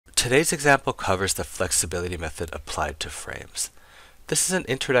Today's example covers the flexibility method applied to frames. This is an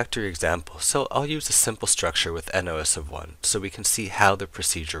introductory example, so I'll use a simple structure with NOS of 1 so we can see how the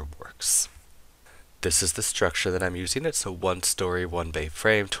procedure works. This is the structure that I'm using. It's a 1-story, 1-bay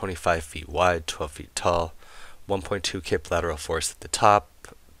frame, 25 feet wide, 12 feet tall, 1.2 kip lateral force at the top.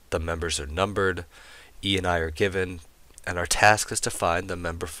 The members are numbered, E and I are given, and our task is to find the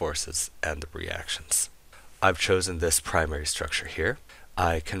member forces and the reactions. I've chosen this primary structure here.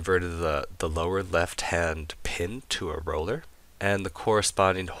 I converted the lower left-hand pin to a roller, and the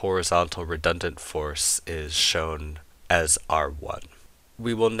corresponding horizontal redundant force is shown as R1.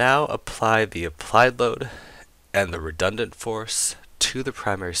 We will now apply the applied load and the redundant force to the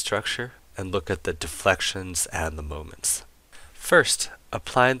primary structure and look at the deflections and the moments. First,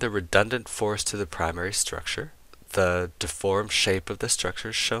 applying the redundant force to the primary structure, the deformed shape of the structure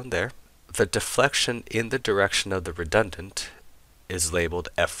is shown there. The deflection in the direction of the redundant is labeled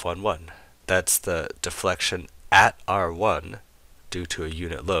F11. That's the deflection at R1 due to a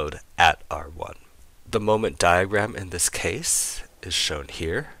unit load at R1. The moment diagram in this case is shown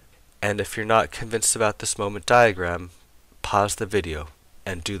here, and if you're not convinced about this moment diagram, pause the video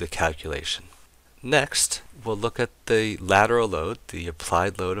and do the calculation. Next, we'll look at the lateral load, the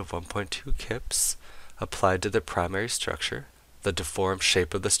applied load of 1.2 kips applied to the primary structure. The deformed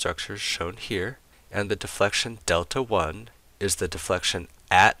shape of the structure is shown here, and the deflection delta 1 is the deflection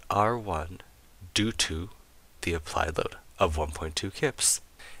at R1 due to the applied load of 1.2 kips.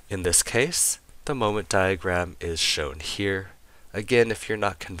 In this case, the moment diagram is shown here. Again, if you're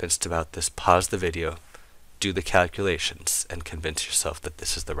not convinced about this, pause the video, do the calculations, and convince yourself that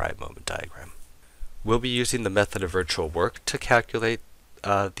this is the right moment diagram. We'll be using the method of virtual work to calculate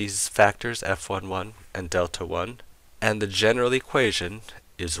these factors, F11 and delta 1, and the general equation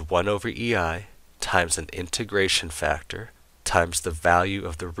is 1 over EI times an integration factor times the value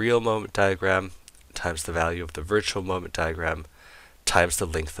of the real moment diagram times the value of the virtual moment diagram times the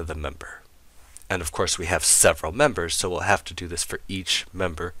length of the member. And of course we have several members, so we'll have to do this for each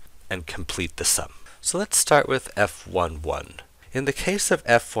member and complete the sum. So let's start with F11. In the case of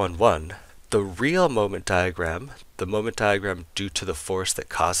F11, the real moment diagram, the moment diagram due to the force that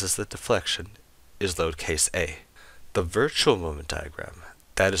causes the deflection, is load case A. The virtual moment diagram,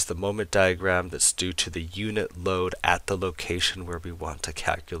 that is the moment diagram that's due to the unit load at the location where we want to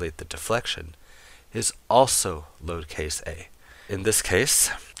calculate the deflection, is also load case A. In this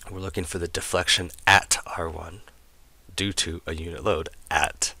case, we're looking for the deflection at R1 due to a unit load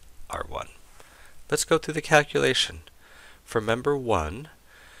at R1. Let's go through the calculation. For member 1,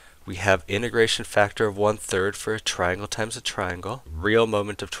 we have integration factor of 1/3 for a triangle times a triangle, real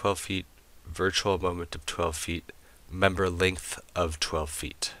moment of 12 feet, virtual moment of 12 feet, member length of 12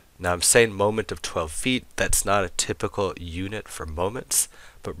 feet. Now I'm saying moment of 12 feet, that's not a typical unit for moments,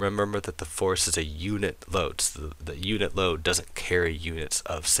 but remember that the force is a unit load. So the unit load doesn't carry units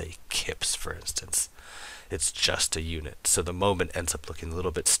of, say, kips, for instance. It's just a unit. So the moment ends up looking a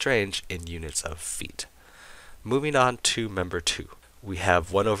little bit strange in units of feet. Moving on to member 2. We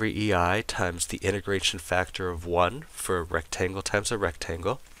have 1 over EI times the integration factor of 1 for a rectangle times a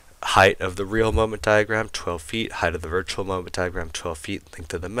rectangle. Height of the real moment diagram, 12 feet. Height of the virtual moment diagram, 12 feet.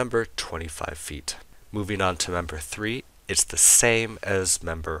 Length of the member, 25 feet. Moving on to member 3, it's the same as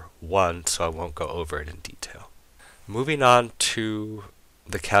member 1, so I won't go over it in detail. Moving on to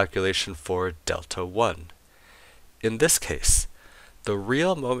the calculation for delta 1. In this case, the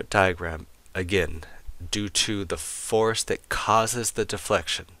real moment diagram, again, due to the force that causes the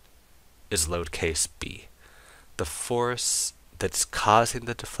deflection, is load case B. The force that's causing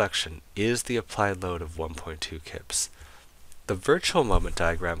the deflection is the applied load of 1.2 kips. The virtual moment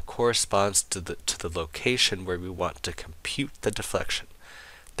diagram corresponds to the location where we want to compute the deflection.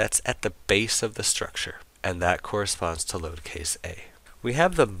 That's at the base of the structure, and that corresponds to load case A. We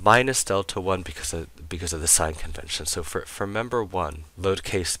have the minus delta 1 because of the sign convention. So for member 1, load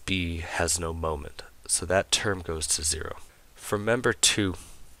case B has no moment, so that term goes to 0. For member 2,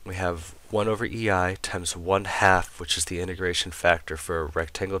 we have 1 over EI times 1/2, which is the integration factor for a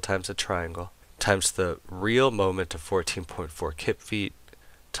rectangle times a triangle, times the real moment of 14.4 kip feet,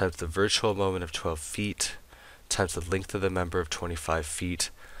 times the virtual moment of 12 feet, times the length of the member of 25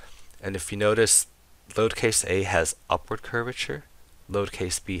 feet. And if you notice, load case A has upward curvature, load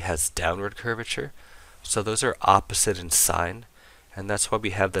case B has downward curvature, so those are opposite in sign, and that's why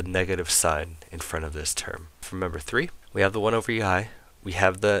we have the negative sign in front of this term. For member 3, we have the 1 over EI. We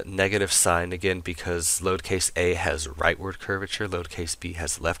have the negative sign again because load case A has rightward curvature, load case B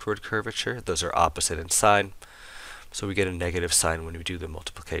has leftward curvature. Those are opposite in sign, so we get a negative sign when we do the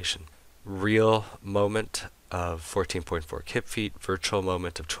multiplication. Real moment of 14.4 kip feet, virtual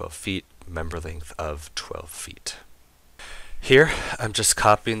moment of 12 feet, member length of 12 feet. Here, I'm just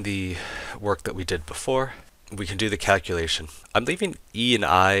copying the work that we did before. We can do the calculation. I'm leaving E and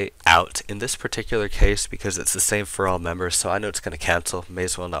I out in this particular case because it's the same for all members, so I know it's going to cancel. May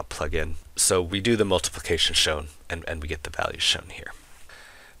as well not plug in. So we do the multiplication shown, and we get the values shown here.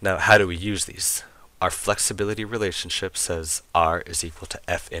 Now, how do we use these? Our flexibility relationship says R is equal to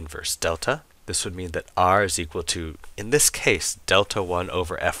F inverse delta. This would mean that R is equal to, in this case, delta 1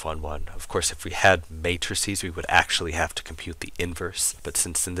 over F11. Of course, if we had matrices, we would actually have to compute the inverse. But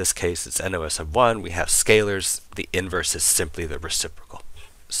since in this case it's NOS of 1, we have scalars, the inverse is simply the reciprocal.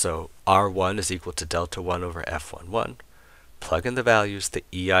 So R1 is equal to delta 1 over F11. Plug in the values, the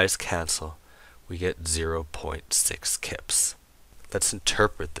EI's cancel. We get 0.6 kips. Let's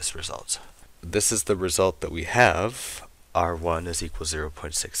interpret this result. This is the result that we have. R1 is equal to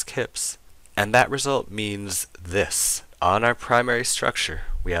 0.6 kips. And that result means this. On our primary structure,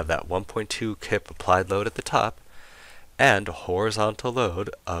 we have that 1.2 kip applied load at the top and a horizontal load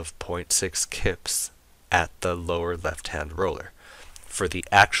of 0.6 kips at the lower left-hand roller. For the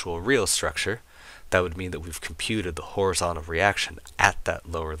actual real structure, that would mean that we've computed the horizontal reaction at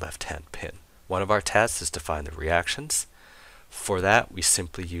that lower left-hand pin. One of our tasks is to find the reactions. For that, we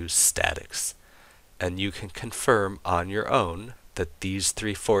simply use statics. And you can confirm on your own that these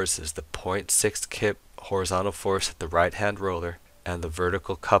three forces, the 0.6 kip horizontal force at the right-hand roller and the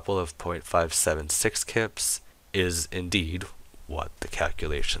vertical couple of 0.576 kips, is indeed what the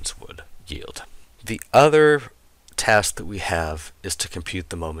calculations would yield. The other task that we have is to compute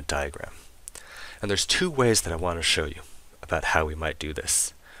the moment diagram. And there's two ways that I want to show you about how we might do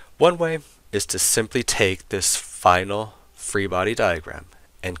this. One way is to simply take this final free body diagram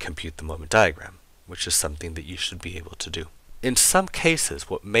and compute the moment diagram, which is something that you should be able to do. In some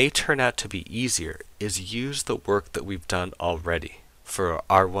cases, what may turn out to be easier is use the work that we've done already for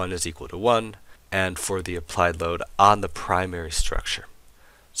R1 is equal to 1 and for the applied load on the primary structure.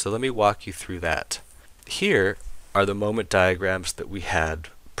 So let me walk you through that. Here are the moment diagrams that we had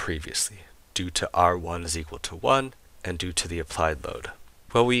previously due to R1 is equal to 1 and due to the applied load.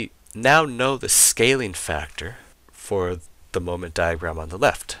 Well, we now know the scaling factor for the moment diagram on the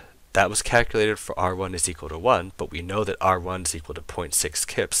left. That was calculated for R1 is equal to 1, but we know that R1 is equal to 0.6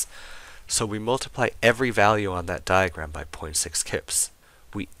 kips. So we multiply every value on that diagram by 0.6 kips.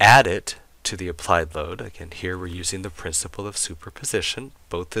 We add it to the applied load. Again, here we're using the principle of superposition.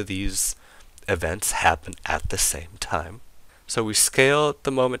 Both of these events happen at the same time. So we scale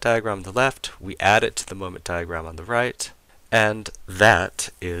the moment diagram on the left, we add it to the moment diagram on the right, and that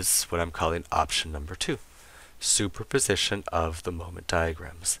is what I'm calling option number 2, superposition of the moment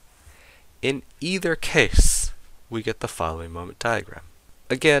diagrams. In either case, we get the following moment diagram.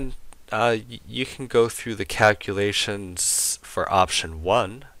 Again, you can go through the calculations for option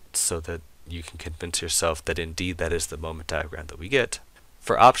 1 so that you can convince yourself that indeed that is the moment diagram that we get.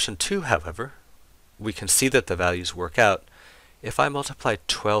 For option 2, however, we can see that the values work out. If I multiply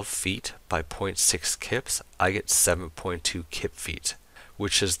 12 feet by 0.6 kips, I get 7.2 kip feet,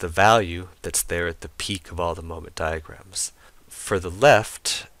 which is the value that's there at the peak of all the moment diagrams. For the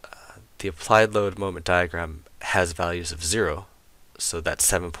left, the applied load moment diagram has values of 0, so that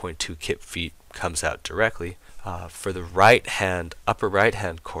 7.2 kip feet comes out directly. For the upper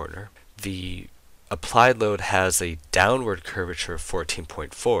right-hand corner, the applied load has a downward curvature of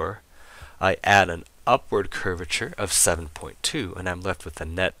 14.4. I add an upward curvature of 7.2, and I'm left with a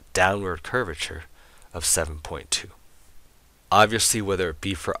net downward curvature of 7.2. Obviously, whether it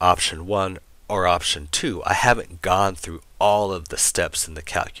be for option 1 or option 2, I haven't gone through all of the steps in the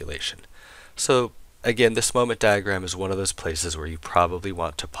calculation. So again, this moment diagram is one of those places where you probably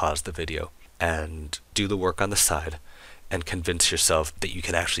want to pause the video and do the work on the side and convince yourself that you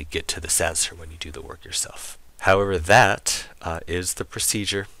can actually get to this answer when you do the work yourself. However, that is the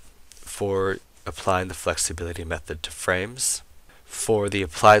procedure for applying the flexibility method to frames. For the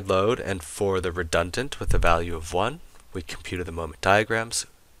applied load and for the redundant with a value of 1, we computed the moment diagrams.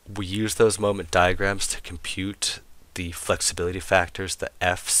 We use those moment diagrams to compute the flexibility factors, the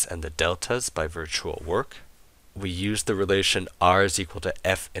F's and the deltas by virtual work. We use the relation R is equal to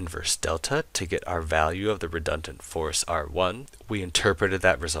F inverse delta to get our value of the redundant force R1. We interpreted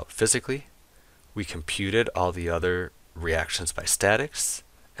that result physically. We computed all the other reactions by statics.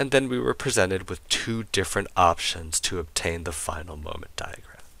 And then we were presented with 2 different options to obtain the final moment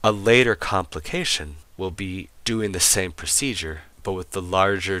diagram. A later complication will be doing the same procedure, but with the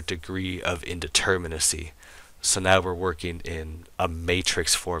larger degree of indeterminacy. So now we're working in a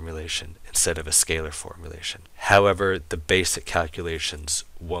matrix formulation instead of a scalar formulation. However, the basic calculations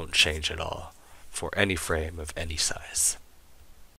won't change at all. for any frame of any size.